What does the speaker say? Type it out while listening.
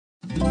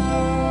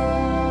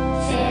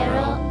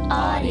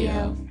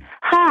Radio.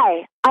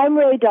 Hi, I'm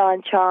Ray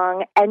Dawn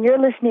Chong, and you're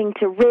listening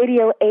to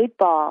Radio 8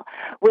 Ball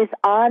with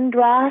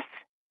Andras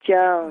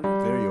Jones.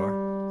 There you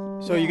are.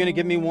 So you're going to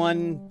give me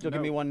one, you'll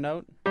give me one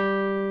note? I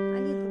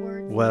need the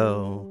words.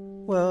 Well,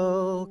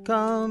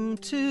 welcome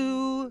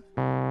to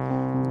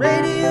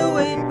Radio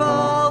 8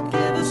 Ball,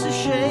 give us a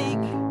shake.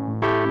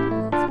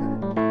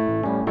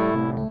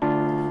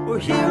 We're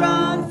here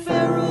on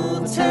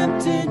feral,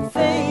 tempted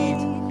fate.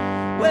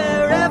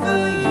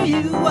 Wherever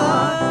you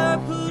are,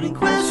 putting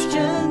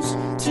questions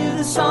to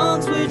the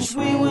songs which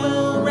we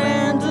will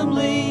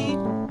randomly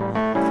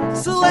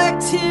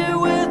select here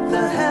with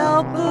the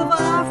help of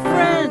our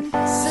friend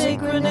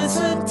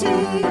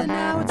Synchronicity. And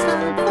now it's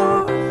time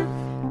for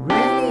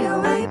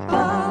Radio 8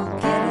 Ball,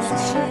 give us a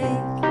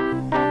shake.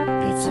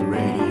 It's a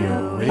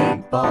Radio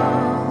 8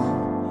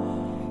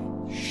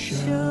 Ball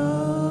show.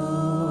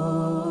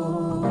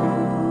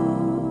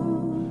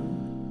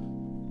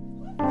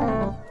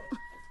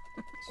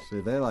 See,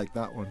 they like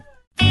that one.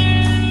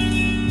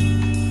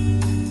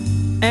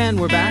 And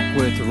we're back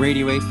with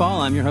Radio 8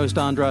 Ball. I'm your host,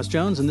 Andras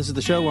Jones, and this is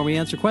the show where we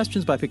answer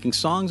questions by picking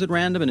songs at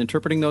random and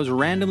interpreting those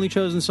randomly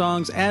chosen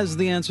songs as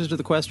the answers to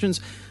the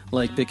questions,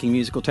 like picking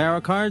musical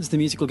tarot cards. The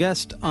musical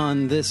guest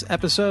on this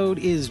episode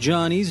is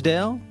John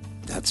Easdale.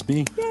 That's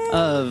me.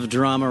 Of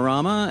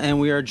Dramarama, and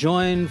we are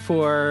joined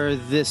for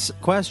this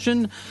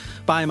question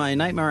by my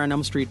Nightmare on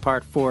Elm Street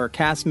Part 4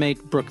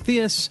 castmate, Brooke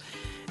Theus,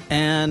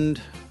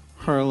 and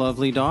her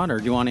lovely daughter.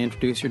 Do you want to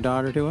introduce your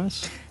daughter to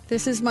us?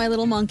 This is my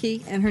little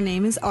monkey, and her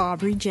name is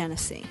Aubrey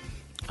Genesee.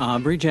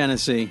 Aubrey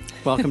Genesee.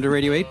 Welcome to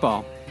Radio 8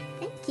 Ball.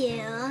 Thank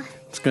you.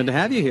 It's good to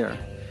have you here.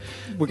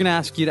 We're going to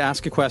ask you to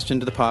ask a question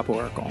to the Pop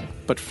Oracle.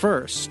 But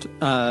first,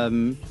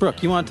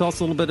 Brooke, you want to tell us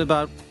a little bit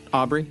about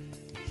Aubrey?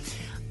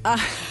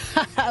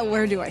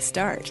 Where do I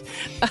start?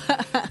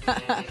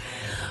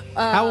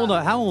 How old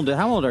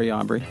are you,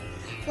 Aubrey?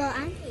 Well,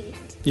 I'm 8.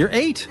 You're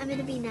 8. I'm going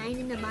to be 9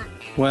 in a month.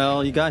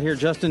 Well, you got here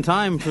just in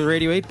time for the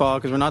Radio 8 Ball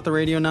because we're not the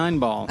Radio 9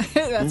 Ball.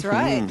 That's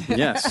right.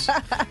 Yes.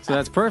 So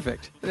that's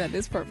perfect. That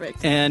is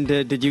perfect. And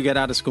did you get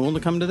out of school to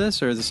come to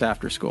this, or is this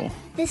after school?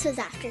 This was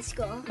after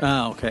school.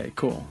 Oh, okay,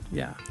 cool.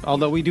 Yeah.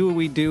 Although we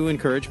do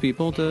encourage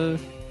people to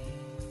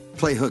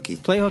Play hooky.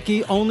 play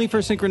hooky only for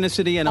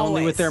Synchronicity and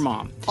only Always. with their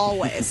mom.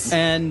 Always.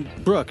 And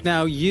Brooke,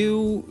 now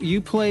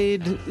you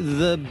played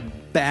the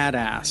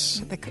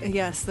badass.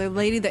 Yes, the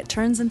lady that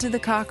turns into the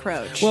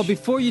cockroach. Well,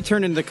 before you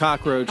turned into the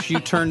cockroach, you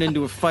turned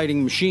into a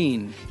fighting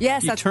machine.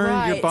 Yes, you that's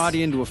turned your right.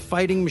 body into a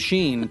fighting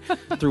machine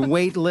through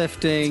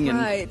weightlifting and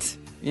right.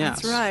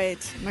 yes. That's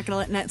right. I'm not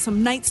going to let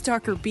some Night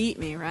Stalker beat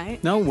me,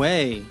 right? No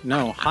way.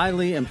 No,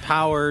 highly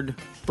empowered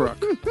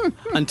Brooke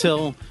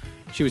until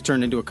she was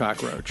turned into a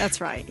cockroach. That's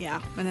right,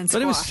 yeah. And then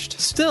But it was squashed.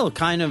 still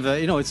kind of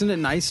isn't it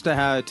nice to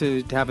have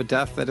a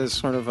death that is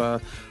sort of a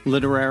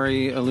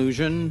literary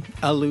illusion,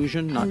 not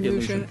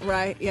illusion.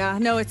 Right, yeah.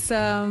 No, it's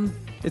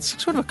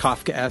It's sort of a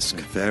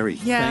Kafkaesque Very.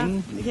 yeah,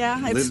 thing. yeah.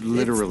 It's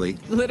Literally.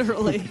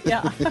 literally,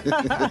 yeah.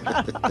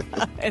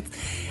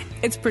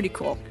 It's pretty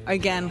cool.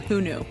 Again,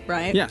 who knew,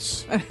 right?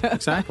 Yes,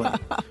 exactly.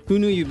 Who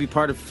knew you'd be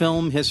part of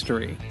film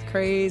history?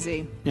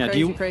 Crazy. Yeah,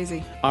 crazy,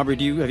 crazy. Aubrey,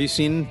 have you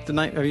seen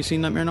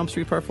Nightmare on Elm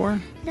Street Part 4?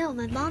 No,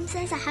 my mom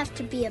says I have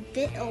to be a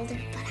bit older,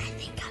 but I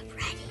think I'm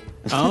ready.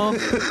 Oh.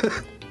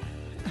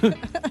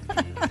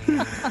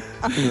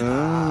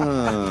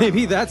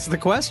 Maybe that's the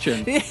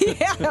question.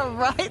 Yeah,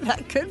 right.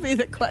 That could be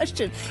the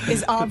question.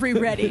 Is Aubrey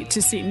ready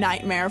to see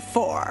Nightmare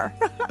 4?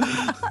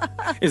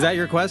 Is that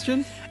your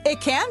question? It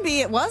can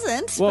be. It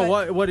wasn't. Well,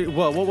 but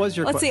what was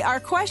your let's question? see. Our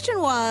question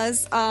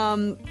was,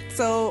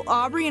 so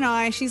Aubrey and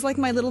I, she's like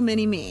my little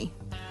mini me.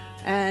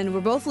 And we're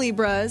both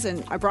Libras,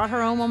 and I brought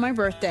her home on my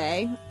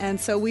birthday. And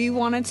so we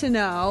wanted to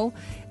know,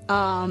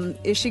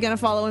 is she going to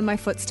follow in my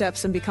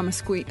footsteps and become a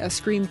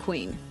scream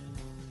queen?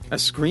 A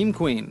scream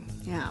queen.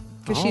 Yeah,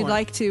 because Oh, she'd I-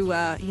 like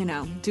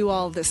to, do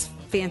all this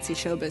fancy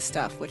showbiz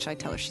stuff, which I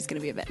tell her she's going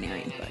to be a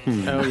veterinarian. But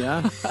Oh,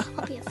 yeah?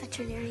 I'll be a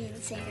veterinarian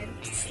singer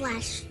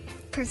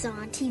 / person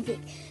on TV.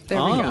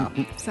 there we go.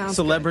 Sounds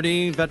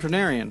Celebrity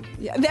veterinarian. good.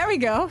 Yeah, there we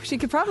go. She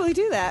could probably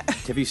do that.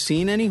 Have you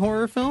seen any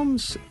horror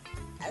films?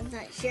 I'm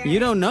not sure. You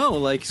don't know.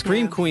 Like,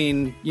 Scream Yeah.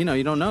 Queen, you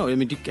don't know. I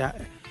mean, do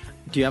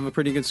you have a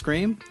pretty good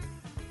scream?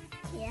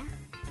 Yeah.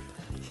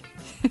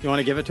 You want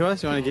to give it to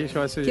us? You want to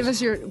show us? Give us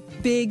your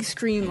big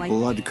scream, like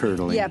Blood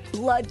curdling. yeah,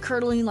 blood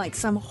curdling, like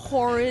some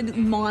horrid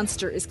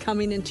monster is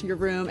coming into your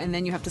room, and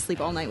then you have to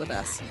sleep all night with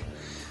us.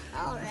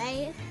 All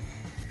right.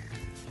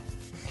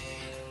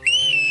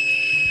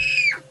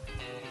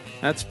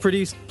 That's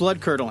pretty blood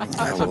curdling.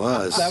 That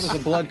was. That was a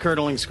blood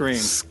curdling scream.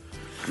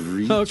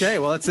 Screech. Okay,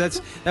 well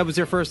that was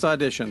your first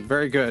audition.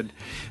 Very good.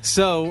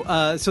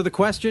 So so the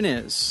question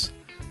is,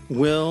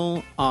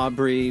 will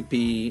Aubrey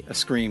be a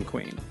scream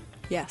queen?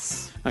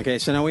 Yes. Okay,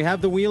 so now we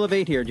have the Wheel of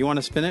 8 here. Do you want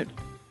to spin it? Do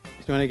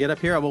you want to get up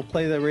here? I will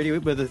play the radio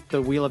with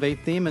the Wheel of 8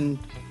 theme, and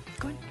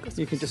Go ahead.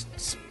 you can just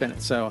spin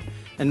it. So,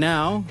 and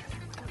now,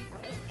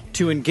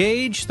 to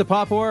engage the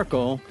Pop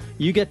Oracle,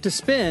 you get to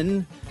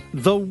spin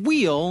the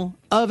Wheel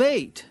of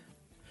 8.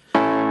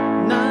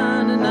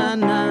 Na na na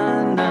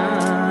na na.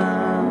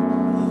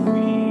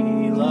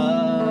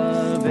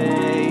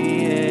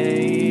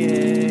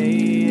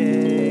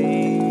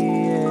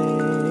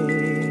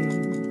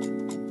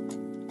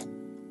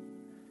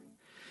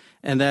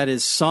 And that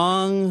is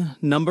song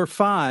number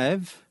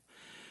 5,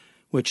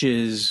 which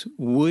is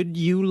Would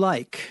You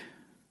Like?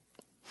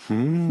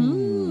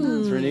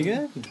 That's pretty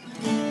good.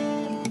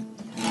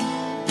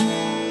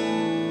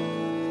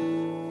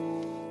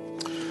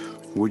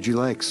 Would you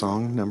like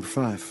song number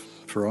 5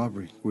 for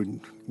Aubrey?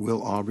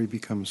 Will Aubrey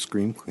become a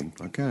scream queen?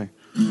 Okay.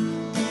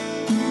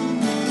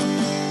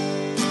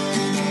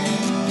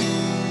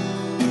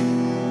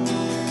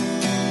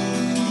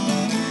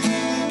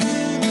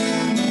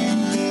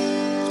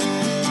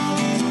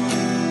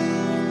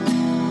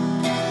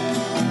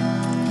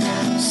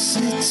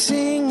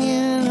 Sitting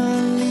in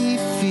a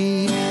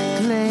leafy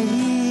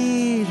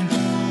glade,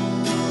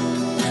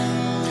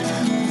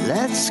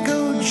 let's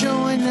go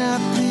join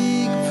that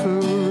big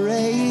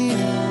parade.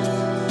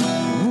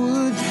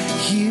 Would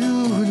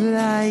you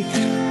like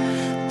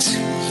to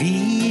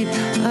lead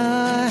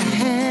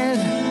ahead?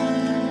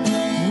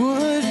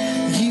 Would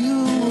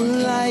you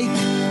like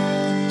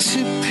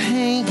to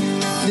paint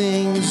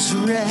things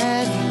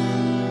red?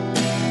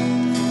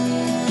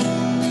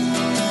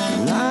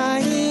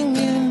 Lying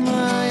in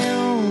my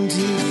own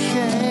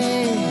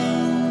decay,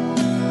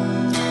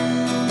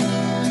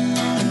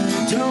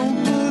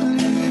 don't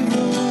believe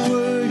a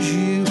word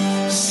you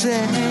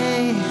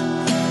say.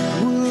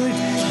 Would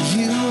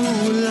you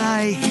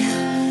like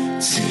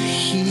to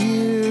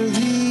hear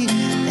the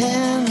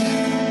end?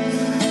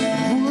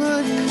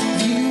 Would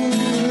you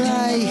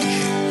like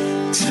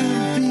to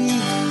be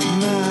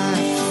my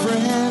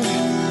friend?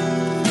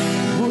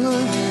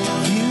 Would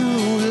you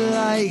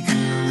like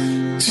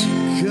to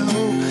go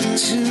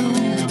to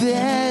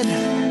bed?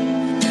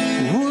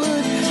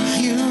 Would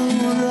you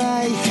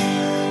like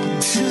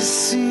to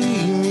see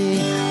me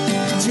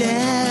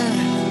dead?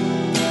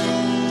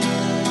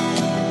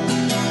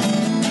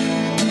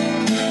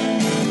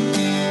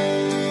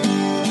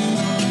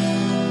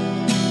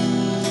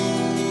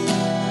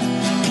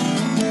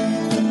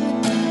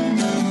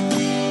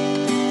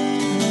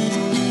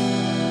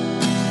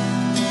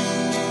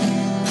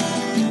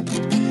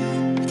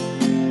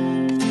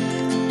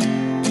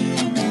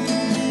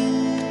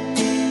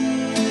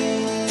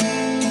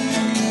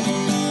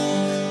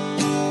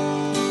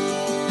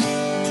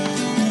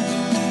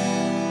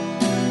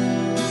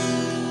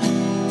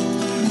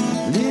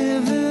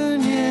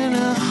 Living in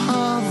a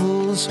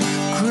hovel's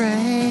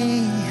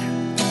grave.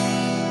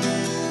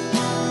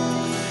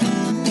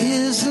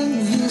 Isn't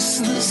this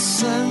the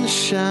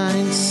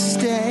Sunshine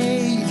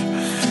State?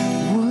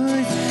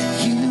 Would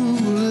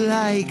you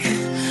like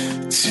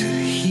to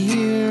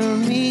hear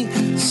me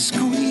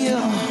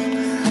squeal?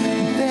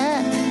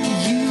 Bet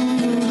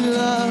you'd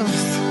love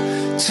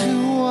to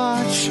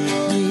watch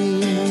me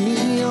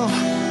kneel.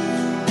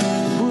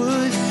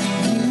 Would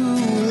you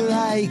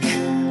like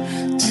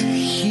to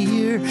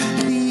hear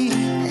the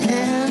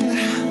end?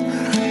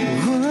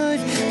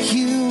 Would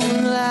you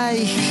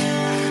like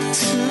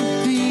to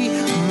be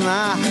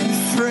my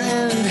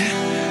friend?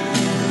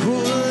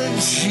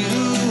 Would you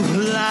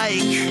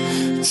like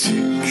to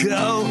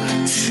go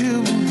to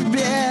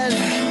bed?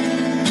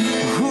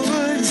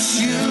 Would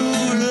you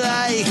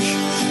like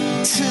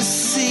to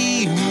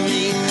see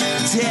me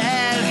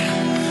dead?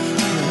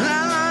 La,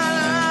 la,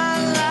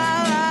 la,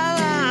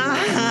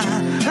 la,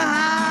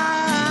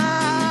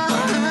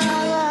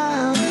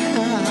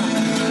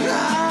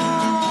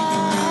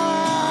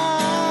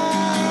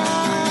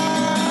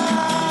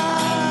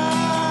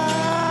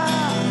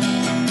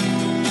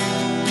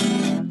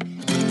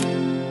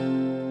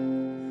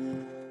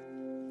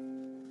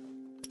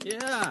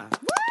 Yeah.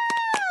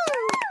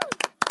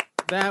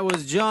 That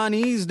was John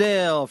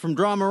Easdale from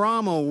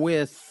Dramarama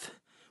with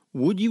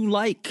Would You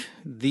Like?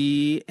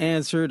 The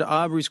answer to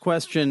Aubrey's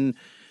question,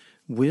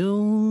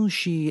 will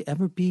she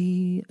ever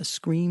be a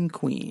scream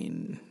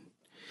queen?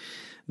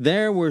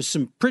 There were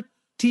some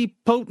pretty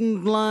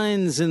potent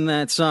lines in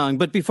that song.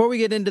 But before we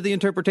get into the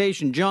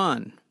interpretation,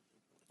 John,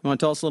 you want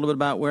to tell us a little bit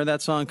about where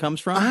that song comes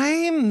from?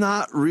 I'm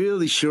not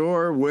really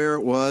sure where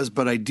it was,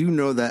 but I do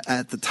know that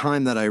at the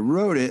time that I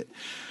wrote it,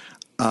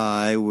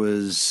 I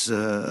was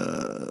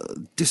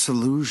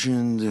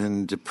disillusioned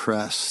and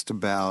depressed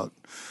about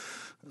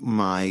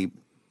my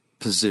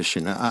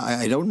position.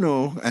 I don't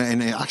know,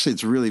 and actually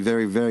it's really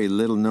very, very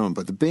little known,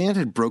 but the band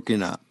had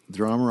broken up.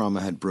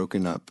 Dramarama had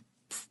broken up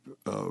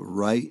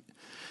right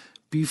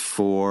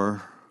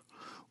before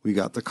we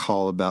got the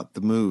call about the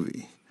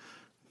movie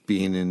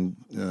being in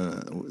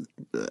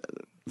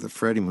the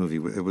Freddie movie.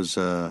 It was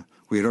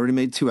we had already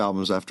made 2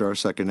 albums. After our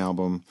second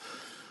album,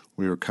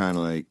 we were kind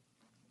of like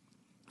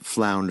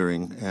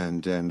floundering,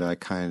 and I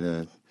kind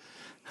of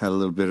had a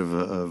little bit of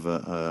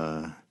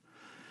a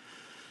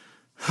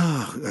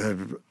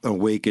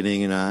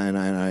awakening,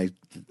 and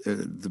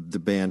the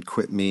band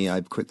quit me.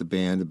 I quit the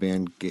band.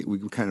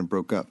 We kind of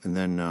broke up, and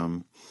then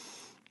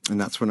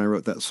and that's when I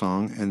wrote that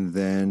song. And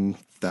then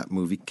that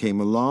movie came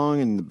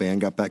along, and the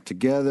band got back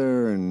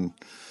together, and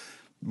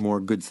more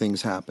good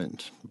things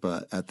happened.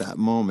 But at that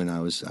moment, I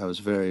was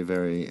very,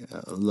 very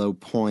low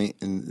point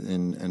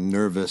and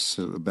nervous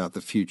about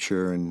the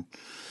future, and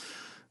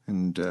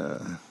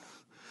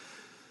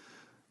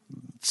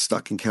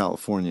stuck in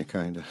California,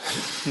 kind of.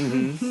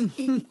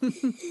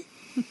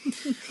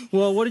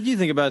 Well, what did you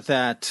think about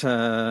that,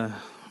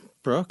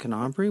 Brooke and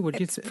Aubrey? What did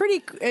you It's think?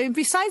 pretty,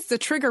 besides the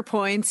trigger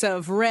points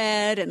of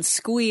red and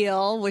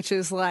squeal, which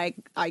is like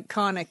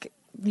iconic,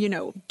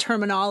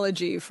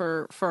 terminology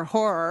for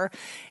horror,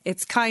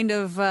 it's kind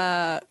of,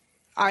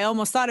 I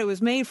almost thought it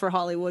was made for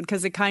Hollywood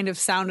because it kind of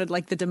sounded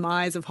like the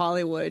demise of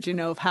Hollywood,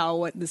 of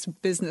what this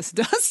business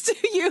does to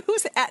you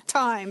at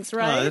times,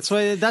 right?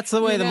 That's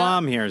the way the know?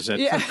 mom hears it.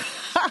 Yeah.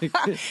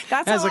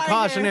 That's As how a I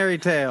cautionary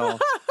tale.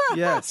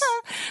 Yes.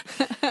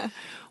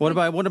 What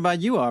about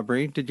you,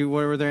 Aubrey?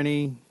 Were there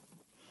any?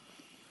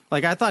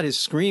 Like, I thought his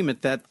scream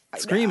at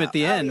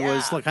the end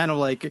was kind of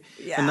like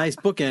a nice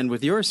bookend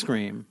with your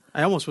scream.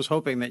 I almost was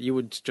hoping that you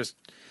would just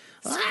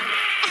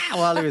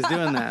while he was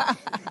doing that.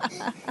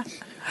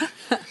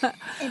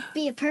 It'd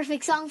be a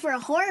perfect song for a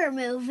horror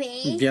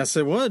movie. Yes,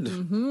 it would.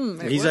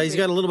 Mm-hmm, He's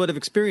got a little bit of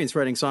experience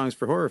writing songs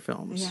for horror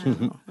films.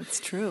 Yeah, that's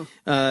true.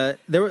 There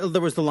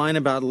was the line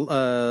about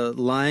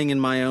lying in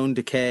my own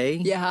decay.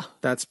 Yeah.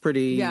 That's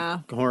pretty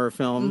horror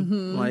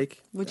film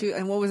like. Would you?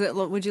 And what was it?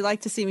 Would you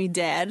like to see me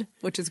dead?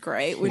 Which is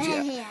great. Would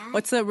you? Yeah.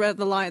 What's the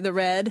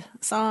red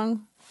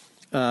song?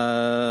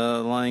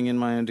 Lying in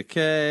my own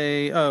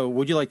decay. Oh,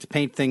 would you like to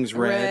paint things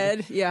red?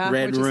 Red, yeah.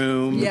 Red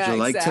room. Yeah, Would you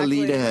like exactly.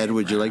 to lead ahead?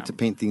 Would you like to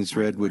paint things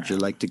red? Would you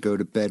like to go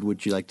to bed?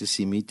 Would you like to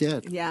see me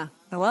dead? Yeah,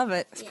 I love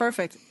it. It's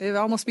perfect. It would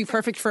almost be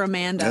perfect for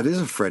Amanda. That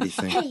is a Freddie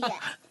thing.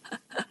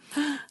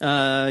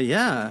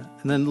 Yeah.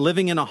 And then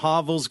living in a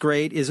hovel's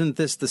great. Isn't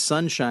this the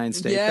Sunshine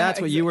State? Yeah, That's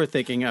what you were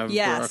thinking of,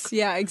 Yes. Brooke.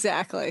 Yeah.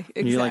 Exactly.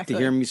 You like to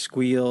hear me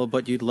squeal,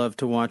 but you'd love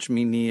to watch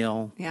me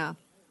kneel. Yeah.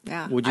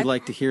 Yeah. Would you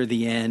like to hear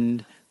the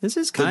end? This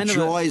is The kind of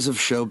joys of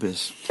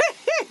showbiz.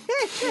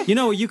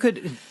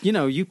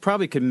 you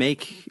probably could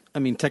make,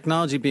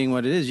 technology being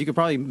what it is, you could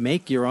probably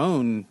make your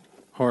own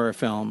horror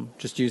film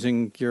just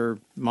using your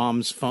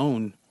mom's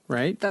phone,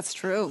 right? That's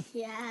true.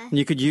 Yeah.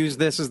 You could use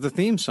this as the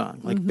theme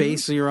song,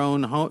 base your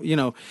own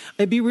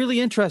it'd be really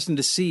interesting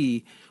to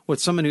see what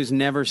someone who's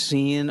never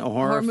seen a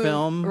horror movie.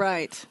 film,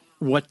 Right.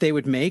 what they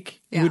would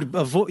make. Yeah.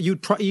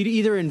 You'd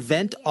either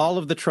invent all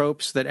of the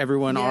tropes that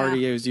everyone Yeah.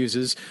 already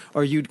uses,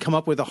 or you'd come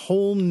up with a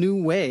whole new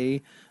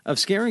way of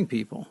scaring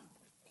people.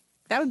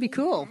 That would be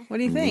cool. What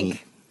do you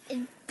think?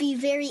 It'd be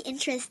very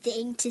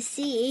interesting to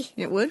see.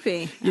 It would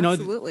be. know,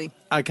 Absolutely.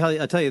 I tell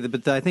you,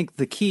 but I think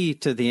the key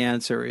to the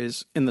answer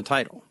is in the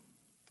title.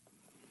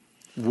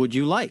 Would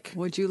you like?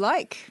 Would you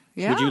like?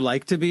 Yeah. Would you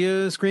like to be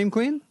a scream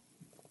queen?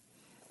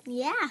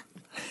 Yeah.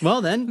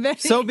 Well, then,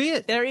 so be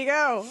it. There you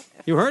go.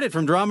 You heard it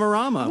from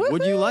Dramarama.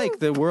 Would you Woohoo! like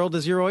The World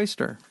Is Your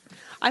Oyster?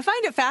 I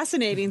find it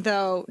fascinating,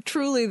 though,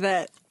 truly,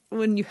 that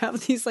when you have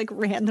these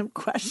random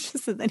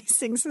questions and then he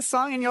sings the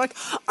song and you're like,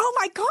 oh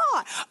my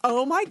God,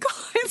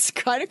 it's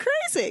kind of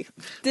crazy.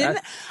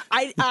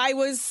 I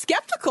was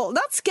skeptical,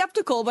 not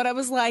skeptical, but I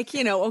was like,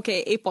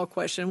 okay, 8-ball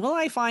question. Will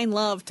I find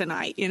love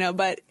tonight?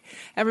 But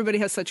everybody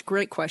has such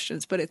great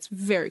questions, but it's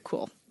very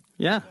cool.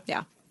 Yeah.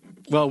 Yeah.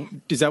 Well,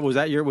 was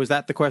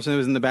that the question that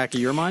was in the back of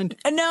your mind?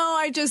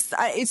 No, just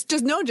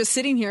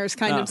sitting here is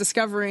kind of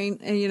discovering,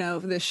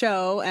 the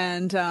show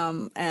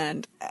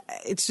and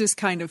it's just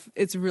kind of,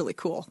 it's really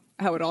cool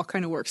how it all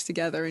kind of works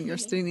together and you're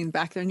sitting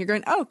back there and you're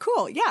going, oh,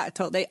 cool. Yeah.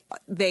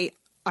 They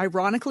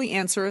ironically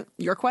answer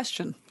your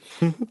question.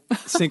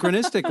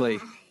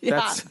 Synchronistically. Yeah.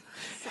 That's,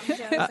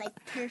 Sometimes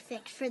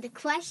perfect for the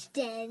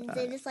questions.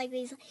 And it's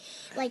these,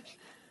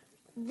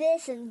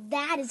 this and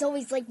that is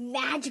always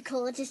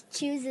magical. It just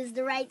chooses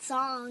the right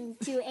song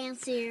to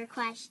answer your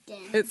question.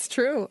 It's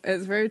true.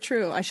 It's very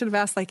true. I should have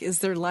asked, is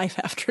there life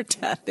after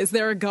death? Is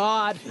there a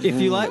God? if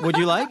you like, would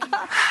you like?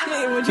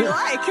 Hey, would you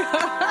like?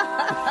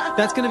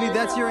 That's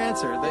your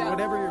answer.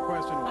 Whatever your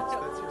question was.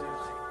 That's your answer.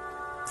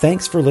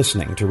 Thanks for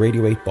listening to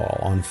Radio 8-Ball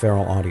on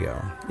Feral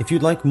Audio. If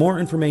you'd like more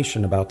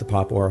information about the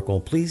Pop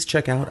Oracle, please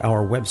check out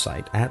our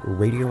website at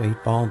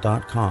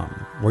radio8ball.com,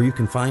 where you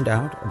can find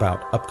out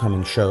about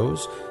upcoming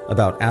shows,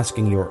 about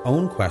asking your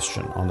own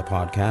question on the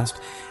podcast,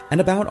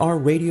 and about our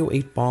Radio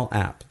 8-Ball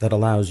app that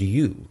allows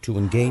you to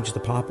engage the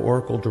Pop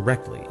Oracle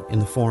directly in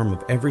the form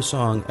of every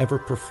song ever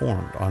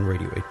performed on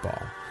Radio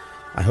 8-Ball.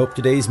 I hope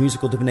today's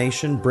musical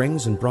divination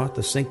brings and brought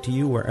the sync to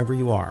you wherever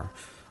you are.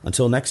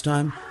 Until next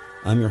time,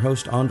 I'm your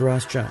host,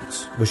 Andras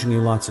Jones, wishing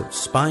you lots of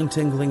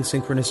spine-tingling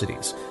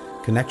synchronicities,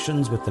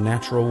 connections with the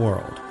natural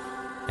world,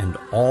 and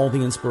all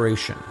the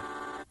inspiration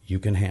you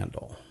can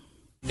handle.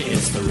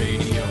 It's the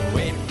Radio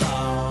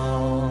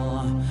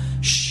 8-Ball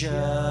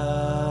Show.